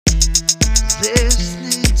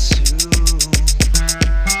listening to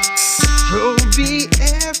Roby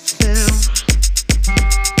FM.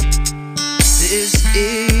 This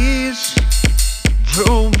is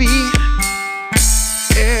Roby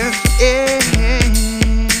FM.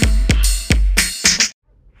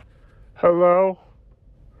 Hello?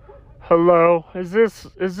 Hello? Is this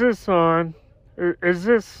on? Is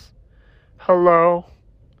this... Hello?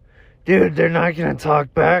 Dude, they're not gonna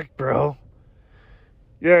talk back, bro.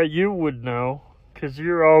 Yeah, you would know. 'Cause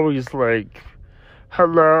you're always like,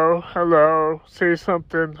 hello, say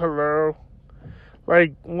something, hello.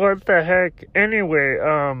 Like, what the heck? Anyway,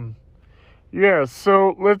 yeah,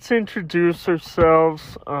 so let's introduce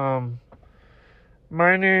ourselves.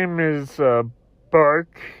 My name is,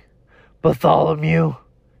 Bartholomew.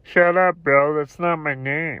 Shut up, bro, that's not my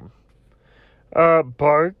name.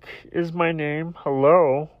 Bark is my name,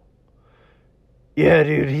 hello. Yeah,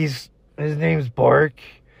 dude, his name's Bark,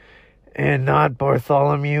 and not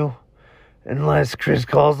Bartholomew, unless Chris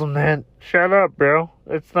calls him that. Shut up, bro,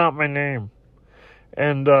 that's not my name.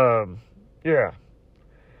 And, yeah.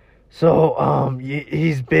 So,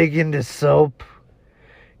 he's big into soap.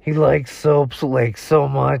 He likes soaps, like, so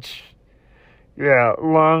much. Yeah,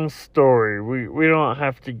 long story. We don't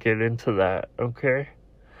have to get into that, okay?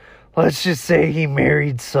 Let's just say he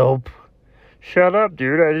married soap. Shut up,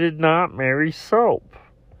 dude. I did not marry soap.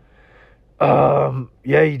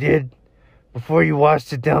 Yeah, you did. Before you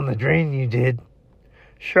washed it down the drain, you did.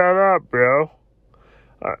 Shut up, bro.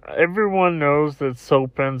 Everyone knows that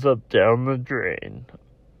soap ends up down the drain.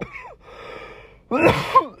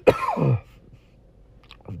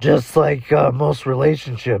 Just like most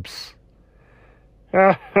relationships.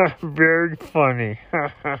 Very funny.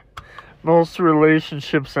 Most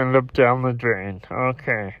relationships end up down the drain.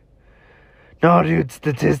 Okay. No, dude,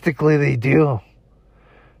 statistically they do.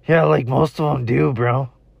 Yeah, like most of them do, bro.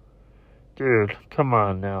 Dude, come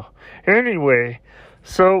on now. Anyway,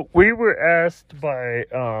 so we were asked by,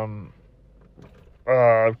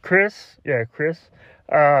 Chris. Yeah, Chris.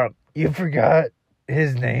 You forgot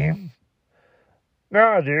his name?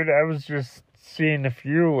 No, dude, I was just seeing if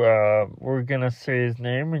you, were gonna say his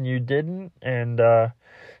name and you didn't, and,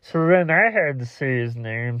 so then I had to say his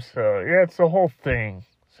name, so, yeah, it's the whole thing.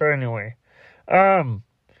 So anyway,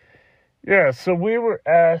 yeah, so we were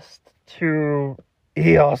asked to...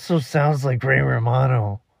 He also sounds like Ray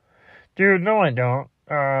Romano. Dude, no I don't.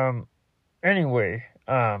 Anyway,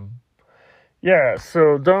 yeah,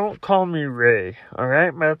 so don't call me Ray,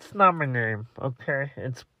 alright? That's not my name, okay?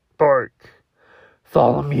 It's Bark.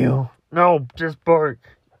 Bartholomew. No, just Bark.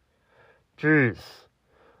 Jeez.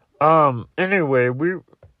 Anyway,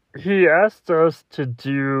 he asked us to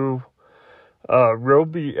do,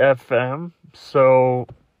 Roby FM, so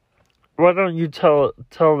why don't you tell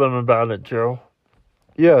them about it, Joe?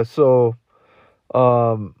 Yeah, so,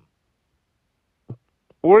 what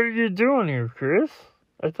are you doing here, Chris?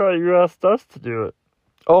 I thought you asked us to do it.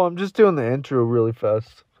 Oh, I'm just doing the intro really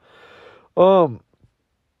fast.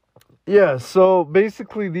 Yeah, so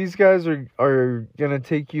basically these guys are gonna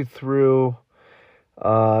take you through,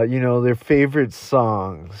 their favorite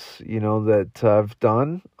songs, that I've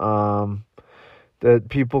done, that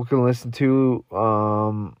people can listen to,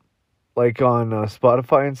 like on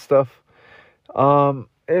Spotify and stuff.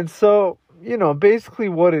 And so, basically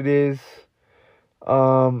what it is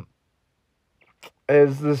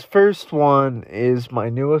this first one is my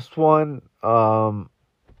newest one, Won't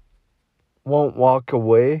Walk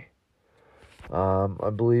Away. I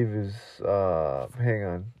believe is,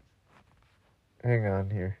 hang on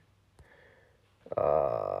here.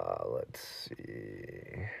 Let's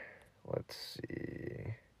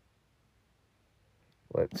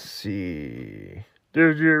see.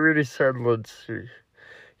 Dude, you already said let's see.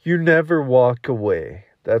 You Never Walk Away.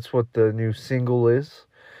 That's what the new single is.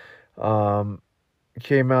 It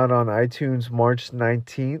came out on iTunes March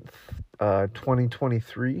 19th,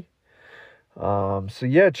 2023. So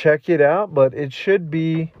yeah, check it out, but it should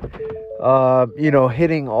be,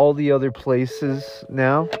 hitting all the other places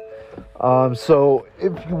now. So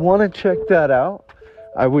if you want to check that out,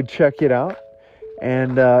 I would check it out.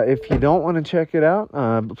 And, if you don't want to check it out,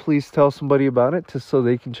 please tell somebody about it just so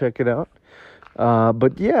they can check it out.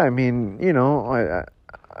 But yeah, I mean,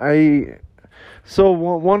 so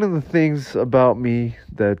one of the things about me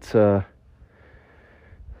that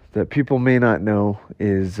people may not know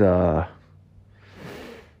is, I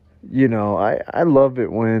love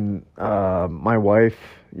it when, my wife,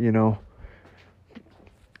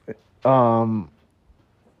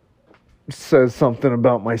 says something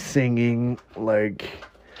about my singing, like,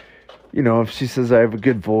 if she says I have a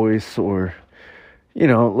good voice, or,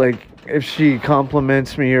 like if she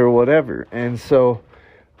compliments me or whatever. And so,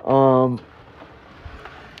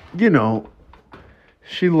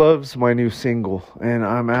 she loves my new single, and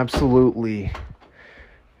I'm absolutely,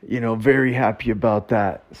 very happy about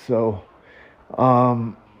that. So,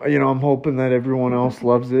 I'm hoping that everyone else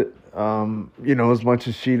loves it, as much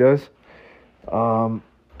as she does. And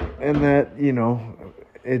that,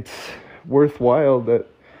 it's worthwhile that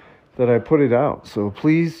I put it out. So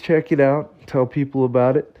please check it out. Tell people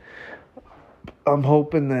about it. I'm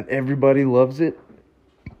hoping that everybody loves it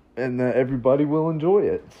and that everybody will enjoy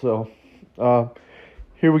it. So,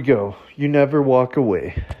 here we go. You Never Walk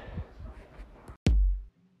Away.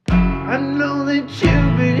 I know that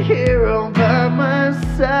you've been here all by my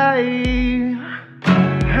side.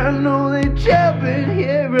 I know that you've been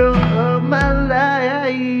here all of my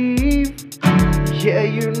life. Yeah,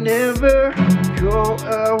 you never go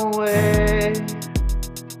away.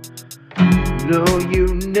 No, you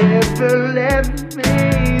never left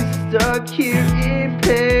me stuck here in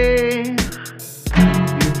pain.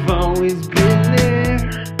 You've always been there.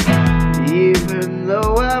 Even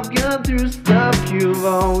though I've gone through stuff, you've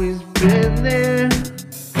always been there.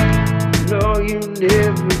 No, you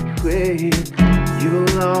never quit.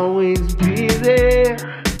 You'll always be there.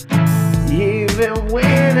 Even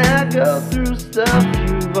when I go through stuff,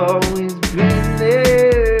 you've always been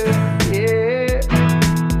there. Yeah.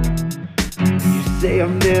 You say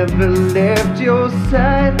I've never left your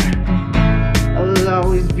side. I'll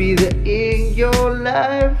always be there in your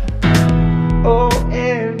life. Oh,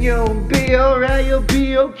 and you'll be alright, you'll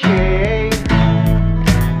be okay.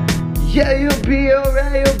 Yeah, you'll be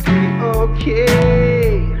alright, you'll be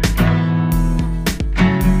okay.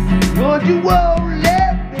 Lord, you won't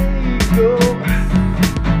let me go.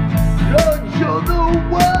 Lord, you're the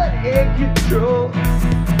one in control.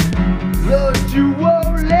 Lord, you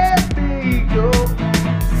won't let me go.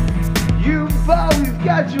 You've always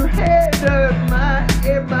got your hand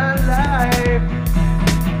in my life.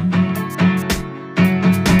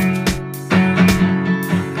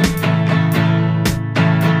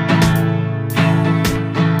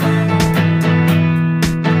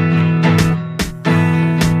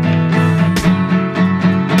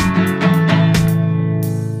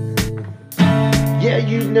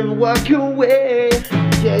 You never walk away.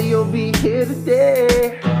 Yeah, you'll be here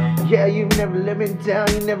today. Yeah, you never let me down.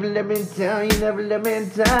 You never let me down. You never let me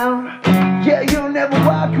down. Yeah, you'll never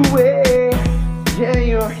walk away. Yeah,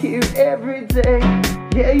 you're here every day.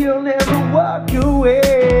 Yeah, you'll never walk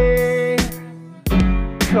away.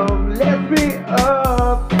 Come lift me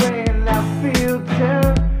up when I feel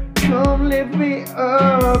down. Come lift me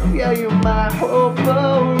up. Yeah, you're my hope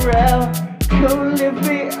around. Come lift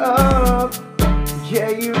me up. Yeah,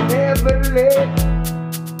 you never let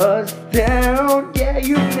us down. Yeah,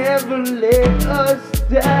 you never let us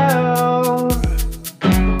down.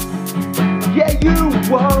 Yeah, you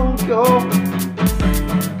won't go.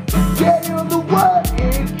 Yeah, you're the one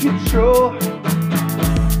in control.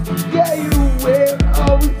 Yeah, you will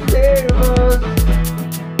always save us.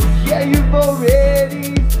 Yeah, you've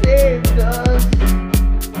already saved us.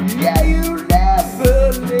 Yeah, you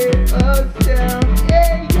never let us down.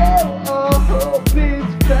 Yeah, all hope is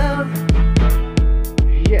found.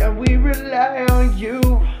 Yeah, we rely on you.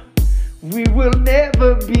 We will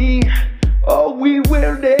never be, oh, we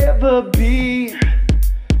will never be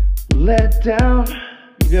let down.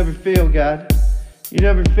 You never fail, God. You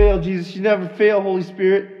never fail, Jesus. You never fail, Holy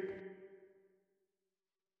Spirit.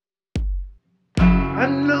 I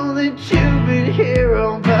know that you've been here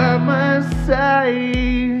all by my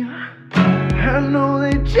side. I know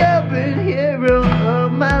that you've been here all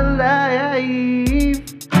of my life.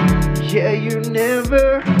 Yeah, you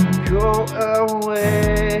never go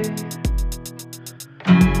away.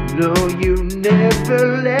 No, you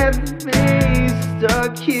never left me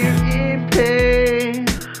stuck here in pain.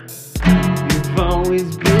 You've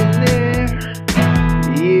always been there.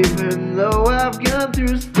 Even though I've gone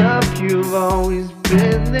through stuff, you've always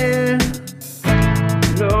been there.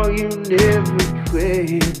 No, you never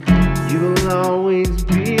quit. You'll always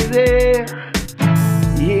be there.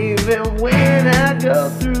 Even when I go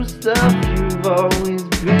through stuff, you've always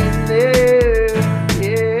been there.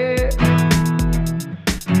 Yeah.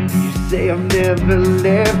 You say I've never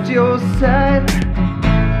left your side.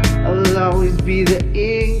 I'll always be there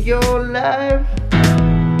in your life.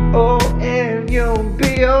 Oh, and you'll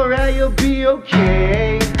be alright, you'll be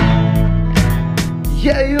okay.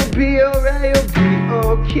 Yeah, you'll be alright, you'll be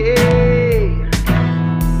okay.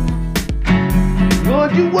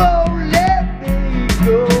 Lord, you won't let me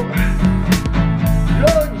go.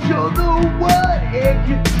 Lord, you're the one in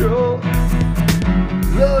control.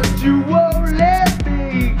 Lord, you won't let me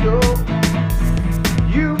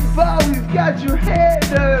you've always got your head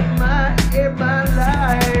in my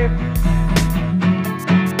life.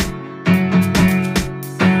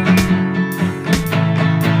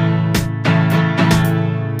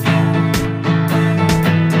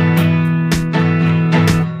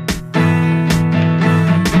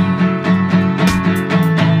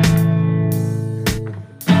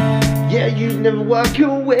 Yeah, you never walk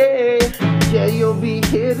away. Yeah, you'll be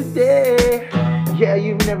here today. Yeah,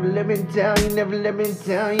 you never let me down. You never let me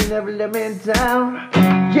down. You never let me down.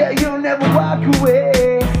 Yeah, you'll never walk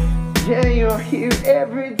away. Yeah, you're here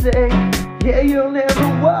every day. Yeah, you'll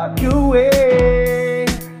never walk away.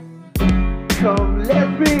 Come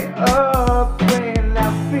lift me up when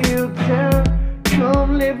I feel down.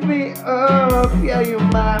 Come lift me up. Yeah, you're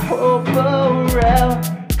my hope around.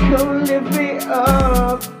 Come lift me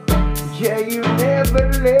up. Yeah, you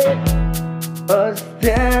never let us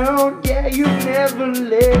down. Yeah, you never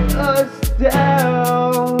let us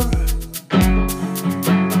down.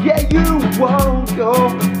 Yeah, you won't go.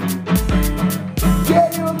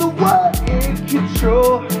 Yeah, you're the one in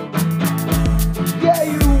control. Yeah,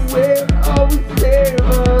 you will always save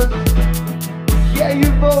us. Yeah,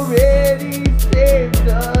 you've already saved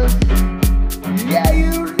us. Yeah,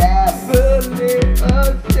 you never let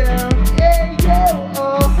us down. Yeah, yeah,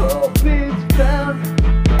 all hope is found.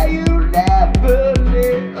 Yeah, you never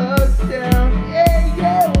let us down. Yeah,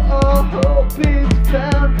 yeah, all hope is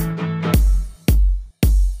found.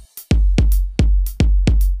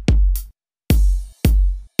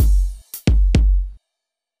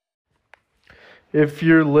 If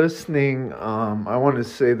you're listening, I want to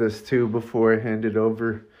say this too before I hand it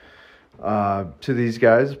over to these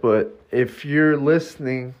guys. But if you're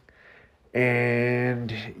listening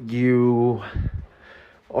and you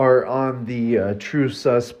are on the True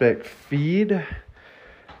Suspect feed,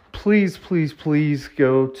 please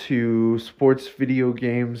go to Sports, Video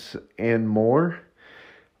Games, and More.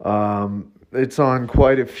 It's on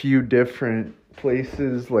quite a few different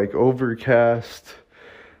places like Overcast.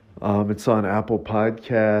 It's on Apple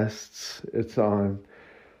Podcasts. It's on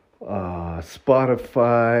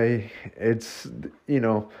Spotify. It's,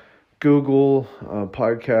 Google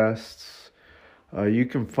Podcasts. You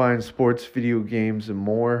can find Sports, Video Games, and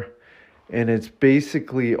More. And it's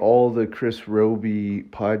basically all the Chris Roby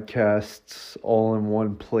podcasts all in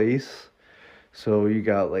one place. So you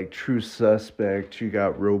got like True Suspect, you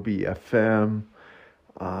got Roby FM.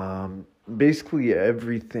 Basically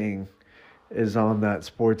everything is on that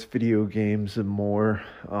Sports, Video Games, and More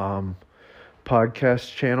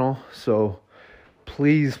podcast channel. So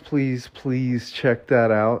please check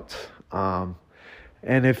that out.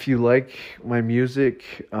 And if you like my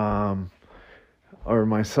music or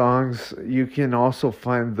my songs, you can also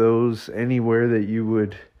find those anywhere that you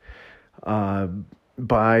would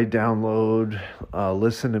buy, download,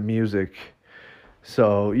 listen to music.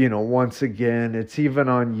 So, once again, it's even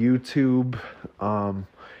on YouTube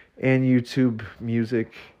and YouTube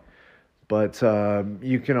Music. But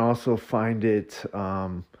you can also find it,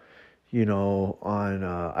 on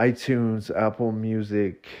iTunes, Apple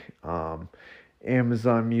Music,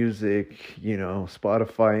 Amazon Music,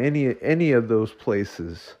 Spotify, any of those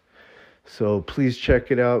places. So please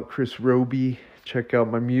check it out, Chris Roby. Check out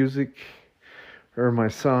my music or my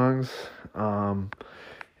songs,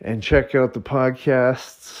 and check out the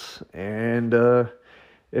podcasts. And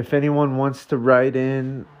if anyone wants to write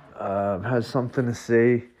in, has something to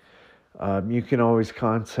say, you can always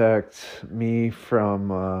contact me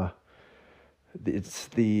from it's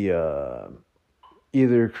the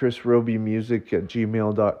either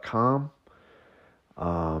chrisrobymusic@gmail.com,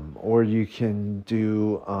 or you can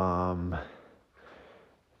do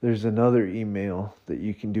there's another email that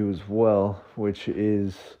you can do as well, which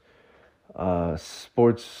is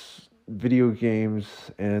sports, video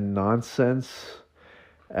games, and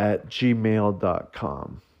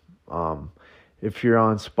nonsense@gmail.com. If you're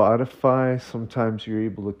on Spotify, sometimes you're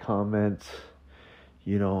able to comment,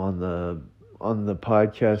 on the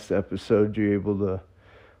podcast episode, you're able to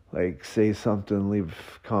say something, leave a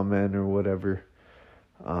comment or whatever.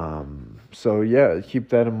 So yeah, keep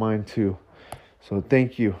that in mind too. So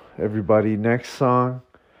thank you, everybody. Next song.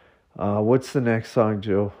 What's the next song,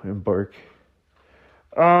 Joe and Bark?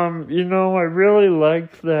 I really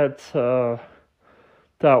like that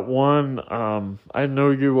that one, I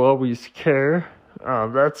Know You Always Care.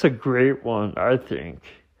 That's a great one, I think.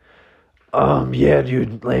 Yeah,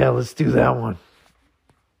 dude. Yeah, let's do that one.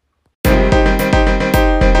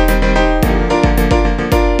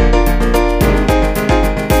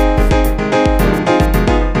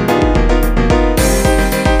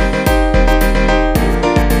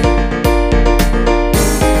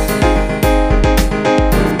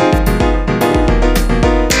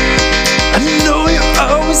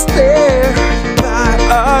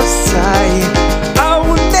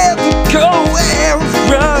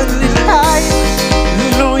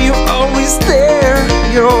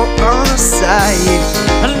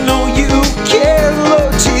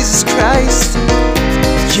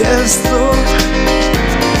 Yes, Lord,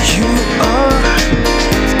 you are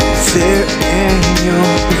there and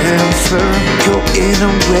you'll never go in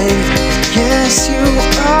away. Yes, you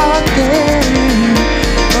are there.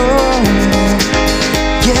 Oh,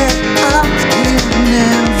 yeah, I will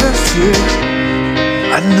never fear.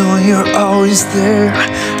 I know you're always there. I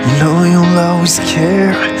know you'll always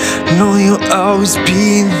care. I know you'll always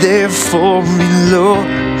be there for me, Lord.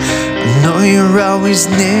 I know you're always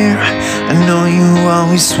near. I know you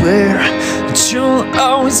always swear that you'll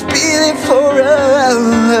always be there for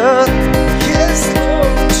us. Yes,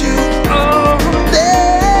 Lord, you are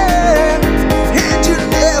there, and you're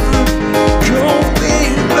never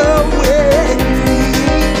going away.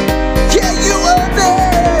 Yeah, you are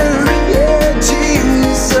there, yeah,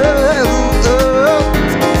 Jesus.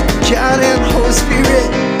 God and Holy Spirit,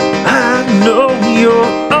 I know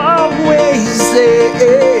you're always there.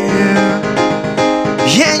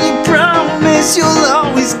 Yeah, you promise you'll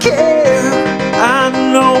always care. I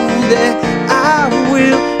know that I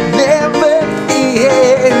will never fear.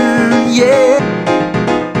 Yeah,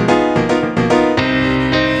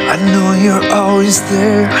 I know you're always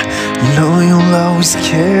there. I know you'll always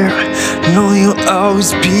care. I know you'll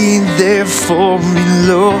always be there for me,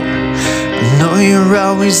 Lord. I know you're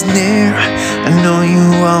always near. I know you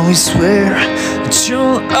always swear that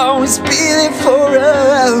you'll always be there for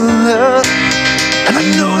us. I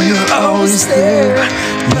know you're always there.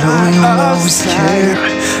 I know you'll always care.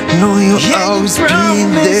 I know you'll always be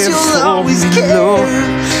there for me, Lord.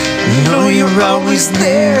 I know you're always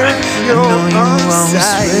there. I know you always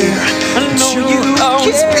swear. I know you'll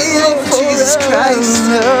always be there for Jesus Christ.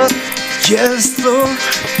 Yes, Lord,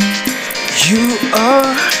 you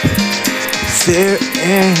are there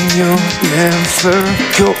and you'll never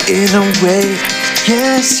go in away.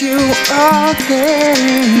 Yes, you are there.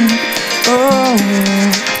 Oh,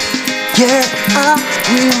 yeah, I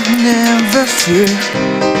will never fear.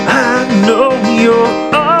 I know you're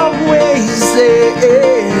always there.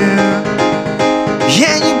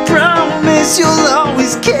 Yeah, you promise you'll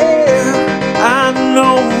always care. I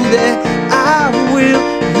know that I will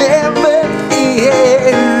never fear.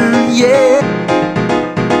 Yeah,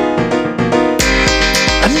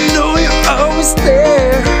 I know you're always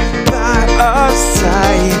there by our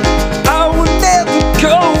side. I will never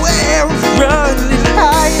go and run and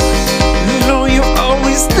hide. I know you're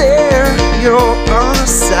always there. You're on our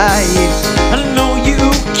side. I know you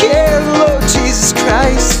care, Lord Jesus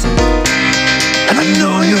Christ. I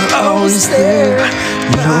know you're always there.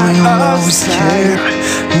 I know you'll always care.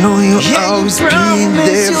 I know you'll always be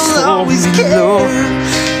there for me, Lord.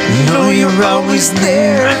 I know you're always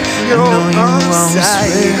there. I know you always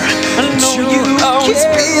swear. I know you'll always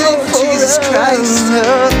be there for Jesus Christ.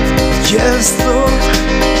 Yes, Lord,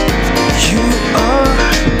 you are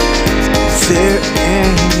there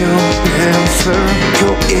and you'll never go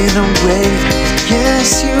in away. Yes,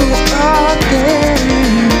 you are there.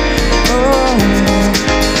 Oh,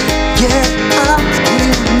 yeah, I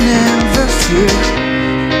will never fear.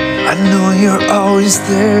 I know you're always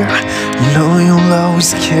there. I know you'll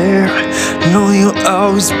always care. I know you'll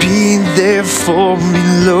always be there for me,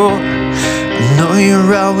 Lord. I know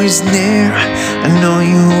you're always near. I know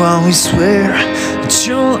you always swear that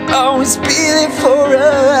you'll always be there for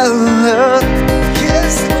us.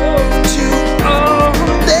 Yes, Lord, you are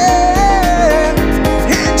there,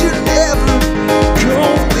 and you're never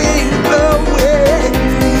going away.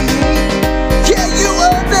 Yeah, you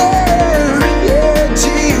are there, yeah,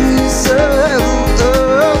 Jesus.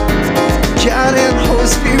 God and Holy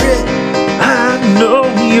Spirit, I know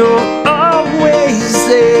you're always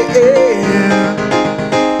there.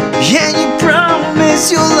 Yeah, you promise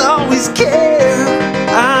you'll always care.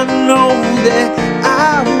 I know that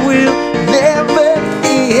I will never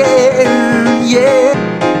fear. Yeah,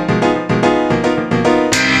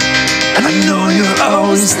 I know you're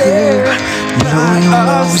always there. I know you'll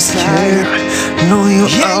always care. I know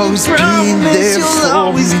you'll always be there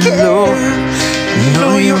for me, Lord. I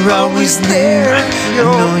know you're always there. I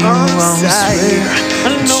know you always swear. I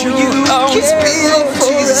know you'll always be there for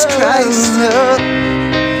Jesus Christ.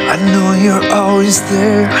 I know you're always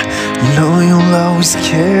there. I know you'll always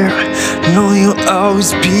care. I know you'll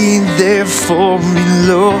always be there for me,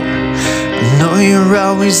 Lord. I know you're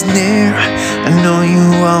always near. I know you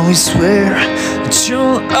always swear that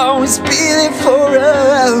you'll always be there for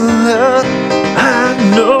us. I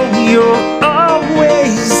know you're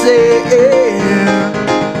always there.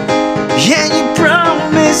 Yeah, you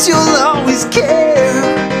promise you'll always care.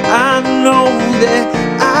 I know that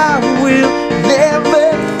I will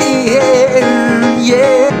never fear.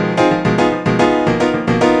 Yeah.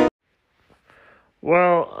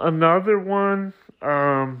 Well, another one,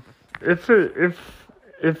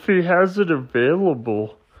 if he has it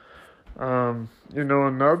available.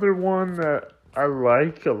 Another one that I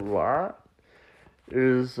like a lot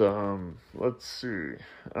is let's see.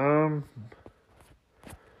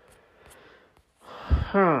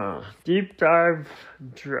 Deep Dive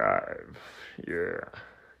Drive.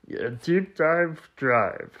 Yeah, Deep Dive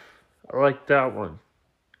Drive. I like that one.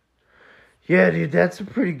 Yeah, dude, that's a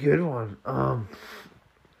pretty good one.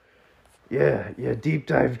 Yeah, Deep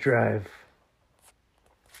Dive Drive.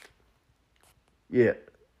 Yeah,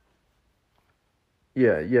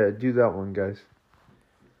 do that one, guys.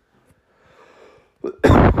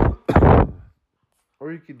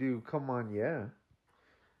 Or you could do Come On, Yeah.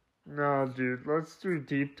 No, dude, let's do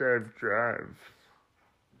Deep Dive Drive.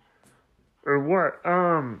 Or what?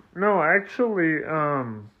 No, actually,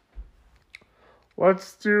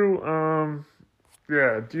 let's do,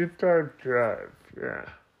 Deep Dive Drive, yeah.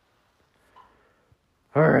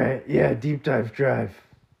 Alright, yeah, Deep Dive Drive.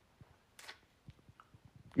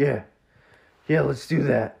 Yeah, let's do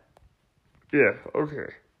that. Yeah,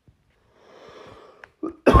 okay.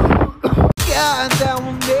 God, that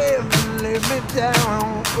will never let me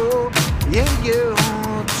down. Oh, in you,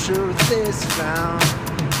 truth is found.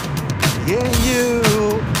 In you,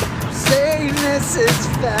 sameness is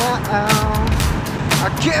found. I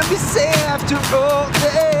can't be saved through all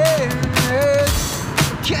this.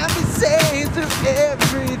 I can't be saved through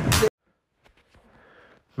everything.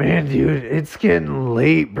 Man, dude, it's getting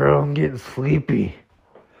late, bro. I'm getting sleepy.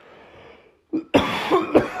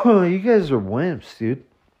 You guys are wimps, dude.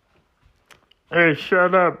 Hey,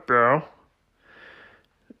 shut up, bro.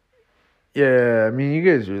 Yeah, I mean, you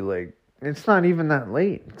guys are like, it's not even that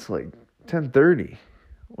late. It's like 10:30.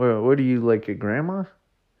 Well, what are you, like a grandma?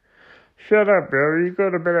 Shut up, bro. You go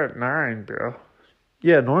to bed at 9, bro.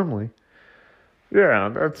 Yeah, normally. Yeah,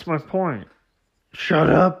 that's my point. Shut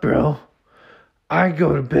up, bro. I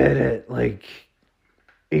go to bed at like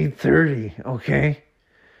 8:30, okay?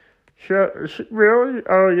 Really?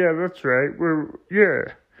 Oh, yeah, that's right. We're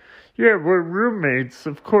roommates.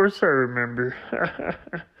 Of course I remember.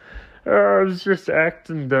 I was just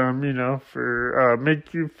acting dumb, for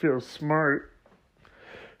make you feel smart.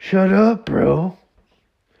 Shut up, bro.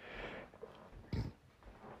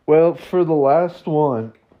 Well, for the last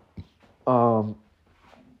one, and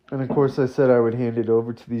of course I said I would hand it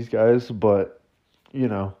over to these guys, but,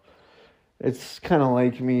 it's kind of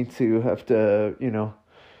like me to have to,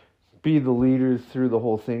 be the leader through the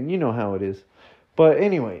whole thing. You know how it is. But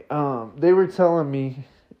anyway, they were telling me,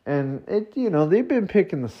 and they've been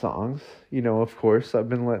picking the songs, of course, I've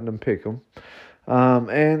been letting them pick them.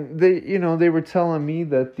 And they were telling me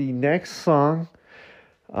that the next song,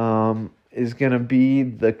 is gonna be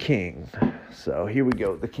The King. So here we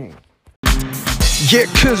go, The King. Yeah,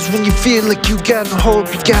 cause when you feel like you got no hope,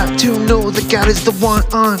 you got to know that God is the one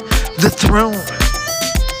on the throne.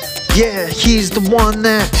 Yeah, he's the one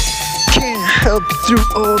that can help you through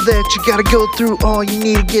all that you gotta go through, all you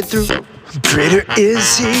need to get through. Greater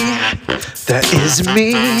is he that is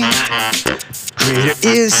me. Greater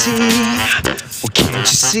is he, well, can't you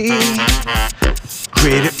see?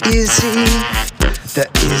 Greater is he that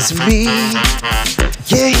is me.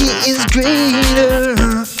 Yeah, he is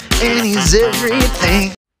greater, and he's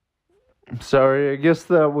everything. I'm sorry, I guess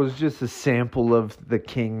that was just a sample of The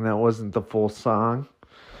King. That wasn't the full song.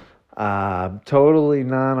 Totally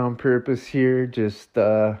not on purpose here. Just,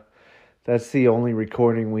 that's the only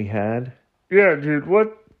recording we had. Yeah, dude,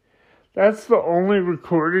 what? That's the only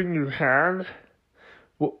recording you had?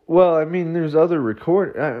 Well, I mean, there's other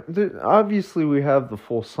obviously we have the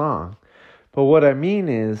full song. But what I mean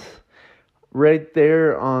is, right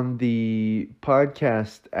there on the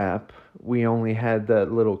podcast app, we only had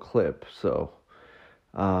that little clip. So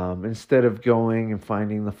instead of going and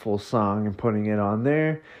finding the full song and putting it on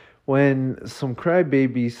there, when some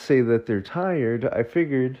crybabies say that they're tired, I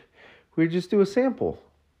figured we'd just do a sample.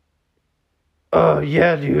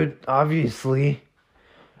 Yeah, dude, obviously.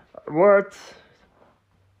 What?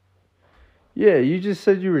 Yeah, you just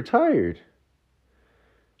said you were tired.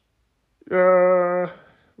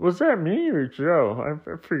 Was that me or Joe?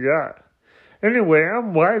 I forgot. Anyway,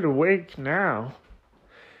 I'm wide awake now.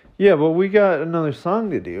 Yeah, but we got another song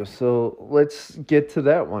to do, so let's get to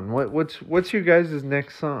that one. What's your guys'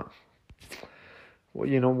 next song?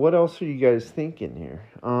 Well, what else are you guys thinking here?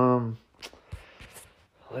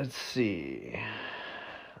 Let's see.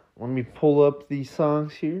 Let me pull up these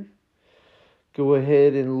songs here. Go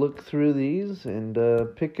ahead and look through these and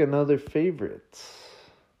pick another favorite.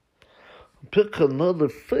 Pick another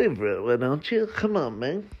favorite, why don't you? Come on,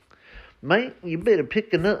 man. Mate, you better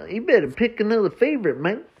pick another favorite,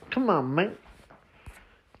 man. Come on, man.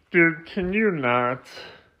 Dude, can you not?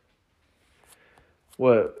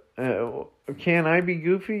 What? Can I be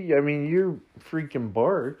goofy? I mean, you're freaking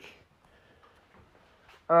Bark.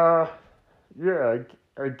 Yeah,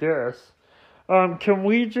 I guess. Can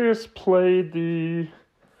we just play the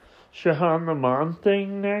Shahan the Mon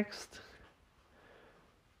thing next?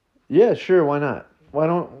 Yeah, sure, why not? Why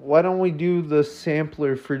don't we do the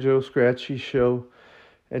sampler for Joe Scratchy Show?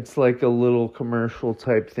 It's like a little commercial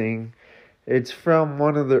type thing. It's from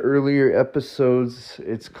one of the earlier episodes.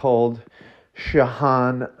 It's called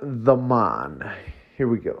Shahan the Mon. Here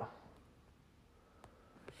we go.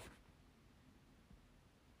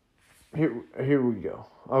 Here we go.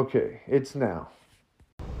 Okay, it's now.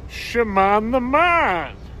 Shaman the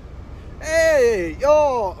Man! Hey,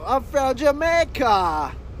 yo, I'm from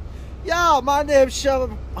Jamaica. Yeah, my name's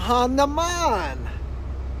Shahan the Man.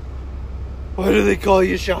 Why do they call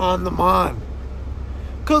you Shahan the Man?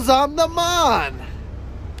 'Cause I'm the man.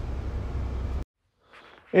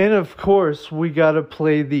 And of course, we gotta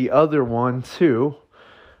play the other one too.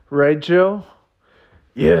 Right, Joe?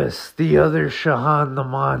 Yes, the other Shahan the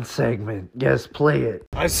Mon segment. Yes, play it.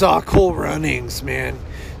 I saw Cool Runnings, man.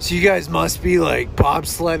 So you guys must be like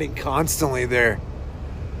bobsledding constantly there.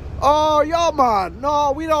 Oh, yo, man.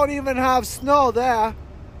 No, we don't even have snow there.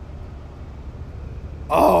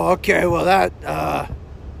 Oh, okay. Well, that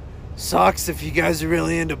sucks if you guys are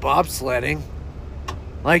really into bobsledding.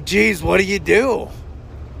 Like, geez, what do you do?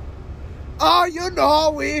 Oh, you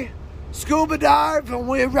know, we scuba dive and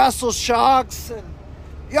we wrestle sharks and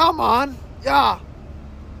yeah, man. Yeah.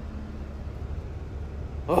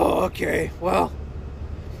 Oh, okay. Well,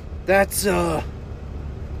 that's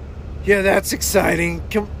that's exciting.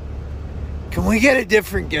 Can we get a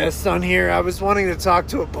different guest on here? I was wanting to talk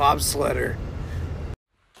to a bobsledder.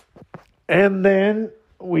 And then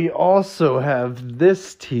we also have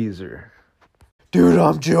this teaser. Dude,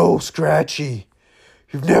 I'm Joe Scratchy.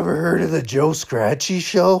 You've never heard of the Joe Scratchy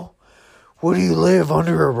Show? What do you live,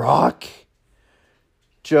 under a rock?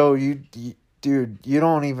 Joe, dude, you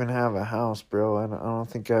don't even have a house, bro. I don't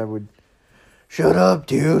think I would. Shut up,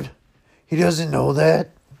 dude. He doesn't know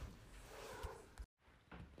that.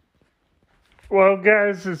 Well,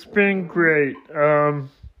 guys, it's been great.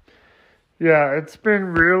 Yeah, it's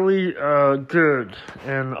been really good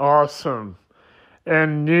and awesome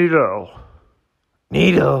and neato.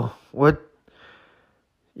 Neato? What?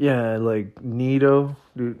 Yeah, like neato?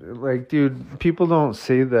 Dude, people don't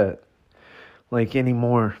say that like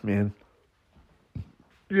anymore, man.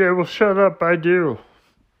 Yeah, well, shut up, I do.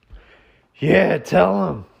 Yeah, tell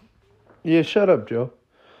him. Yeah, shut up, Joe.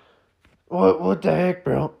 What the heck,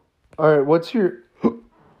 bro? All right, what's your...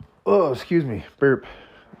 Oh, excuse me, burp.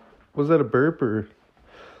 Was that a burp or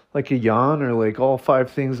like a yawn or like all 5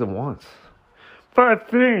 things at once? 5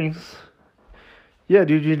 things? Yeah,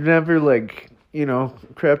 dude, you never like,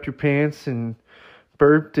 crapped your pants and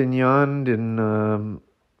burped and yawned and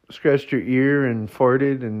scratched your ear and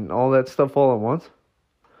farted and all that stuff all at once?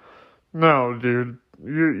 No, dude.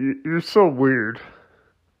 You're so weird.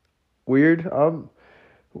 Weird?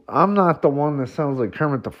 I'm not the one that sounds like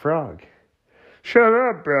Kermit the Frog. Shut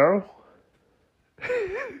up, bro.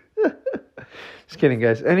 Just kidding,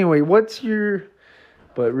 guys. Anyway, what's your...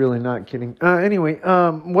 But really not kidding. Anyway,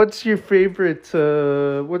 what's your favorite...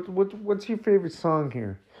 What's your favorite song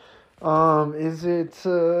here? Is it...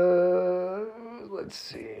 let's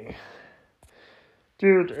see.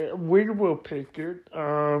 Dude, we will pick it.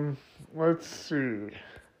 Let's see.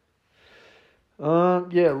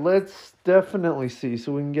 Yeah, let's definitely see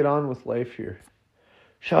so we can get on with life here.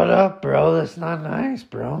 Shut up, bro. That's not nice,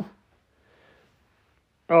 bro.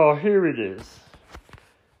 Oh, here it is.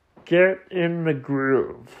 Get in the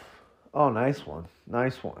Groove. Oh, nice one.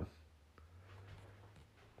 Nice one.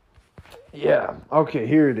 Yeah, okay,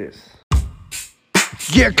 here it is.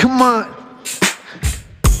 Yeah, come on.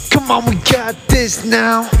 Come on, we got this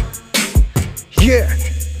now. Yeah,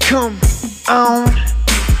 come on.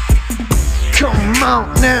 Come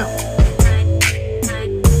on now.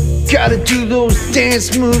 Gotta do those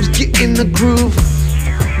dance moves, get in the groove.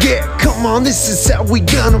 Yeah, come on, this is how we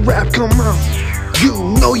gonna rap, come on. You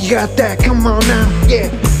know you got that, come on now, yeah.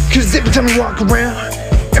 Cause every time you walk around,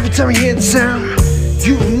 every time you hear the sound,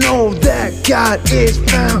 you know that God is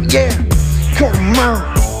found, yeah. Come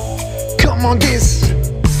on this.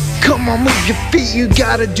 Come on, move your feet, you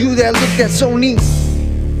gotta do that, look, that's so neat.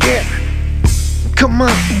 Yeah, come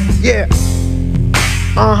on, yeah.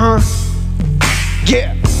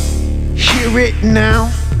 Yeah, hear it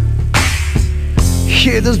now.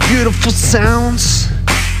 Hear those beautiful sounds.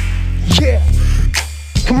 Yeah,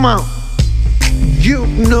 come on. You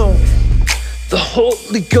know the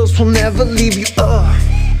Holy Ghost will never leave you.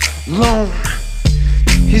 alone.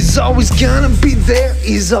 He's always gonna be there,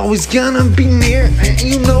 he's always gonna be near. And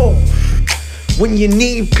you know, when you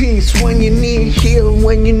need peace, when you need healing,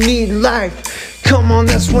 when you need life, come on,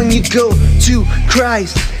 that's when you go to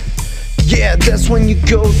Christ. Yeah, that's when you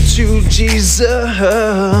go to Jesus.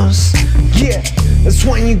 Yeah, that's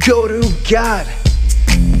when you go to God.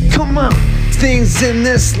 Come on, things in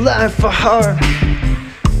this life are hard.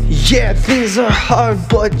 Yeah, things are hard,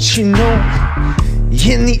 but you know,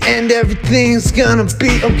 in the end everything's gonna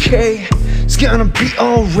be okay. It's gonna be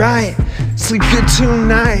alright. Sleep good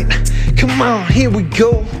tonight. Come on, here we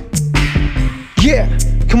go. Yeah,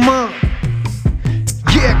 come on.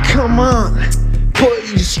 Yeah, come on. Put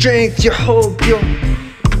your strength, your hope,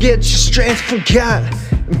 get your strength for God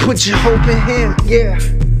and put your hope in Him. Yeah.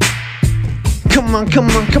 Come on, come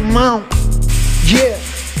on, come on. Yeah.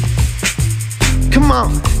 Come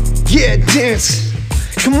on. Yeah, dance.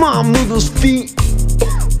 Come on, move those feet.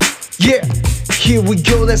 Yeah. Here we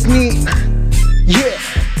go, that's neat. Yeah.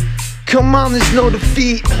 Come on, there's no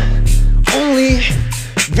defeat. Only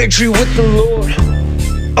victory with the Lord.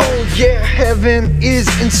 Oh yeah, heaven is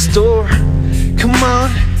in store. Come on,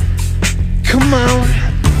 come on.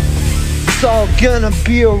 It's all gonna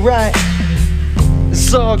be alright.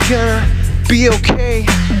 It's all gonna be okay.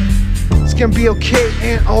 It's gonna be okay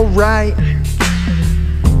and alright.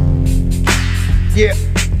 Yeah.